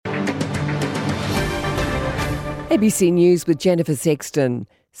ABC News with Jennifer Sexton.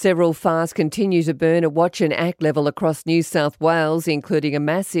 Several fires continue to burn at Watch and Act level across New South Wales, including a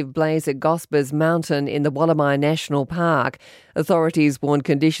massive blaze at Gospers Mountain in the Wallamai National Park. Authorities warn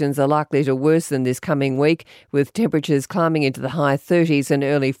conditions are likely to worsen this coming week, with temperatures climbing into the high 30s and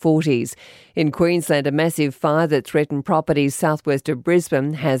early 40s. In Queensland, a massive fire that threatened properties southwest of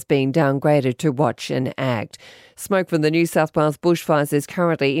Brisbane has been downgraded to Watch and Act. Smoke from the New South Wales bushfires is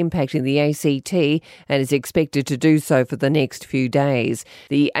currently impacting the ACT and is expected to do so for the next few days.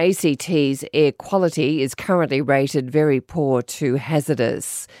 The ACT's air quality is currently rated very poor to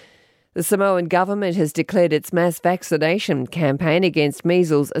hazardous. The Samoan government has declared its mass vaccination campaign against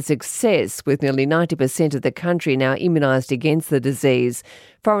measles a success, with nearly 90% of the country now immunised against the disease.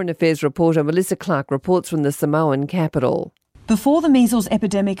 Foreign Affairs reporter Melissa Clark reports from the Samoan capital. Before the measles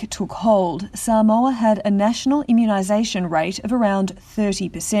epidemic took hold, Samoa had a national immunisation rate of around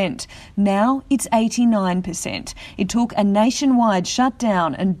 30%. Now it's 89%. It took a nationwide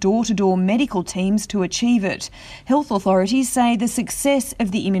shutdown and door-to-door medical teams to achieve it. Health authorities say the success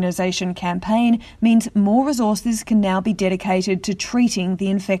of the immunisation campaign means more resources can now be dedicated to treating the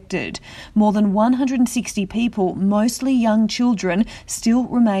infected. More than 160 people, mostly young children, still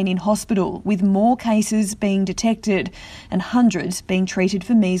remain in hospital, with more cases being detected and hundreds being treated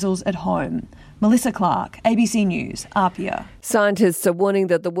for measles at home. Melissa Clark, ABC News, Apia. Scientists are warning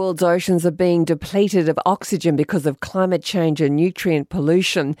that the world's oceans are being depleted of oxygen because of climate change and nutrient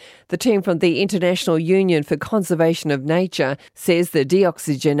pollution. The team from the International Union for Conservation of Nature says the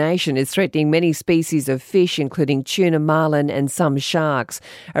deoxygenation is threatening many species of fish, including tuna, marlin and some sharks.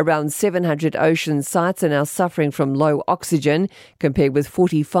 Around 700 ocean sites are now suffering from low oxygen, compared with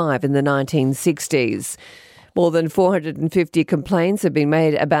 45 in the 1960s. More than 450 complaints have been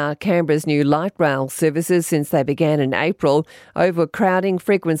made about Canberra's new light rail services since they began in April. Overcrowding,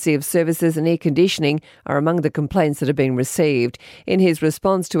 frequency of services and air conditioning are among the complaints that have been received. In his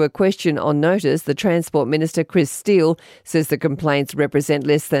response to a question on notice, the Transport Minister Chris Steele says the complaints represent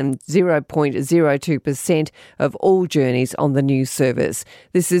less than 0.02% of all journeys on the new service.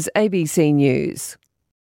 This is ABC News.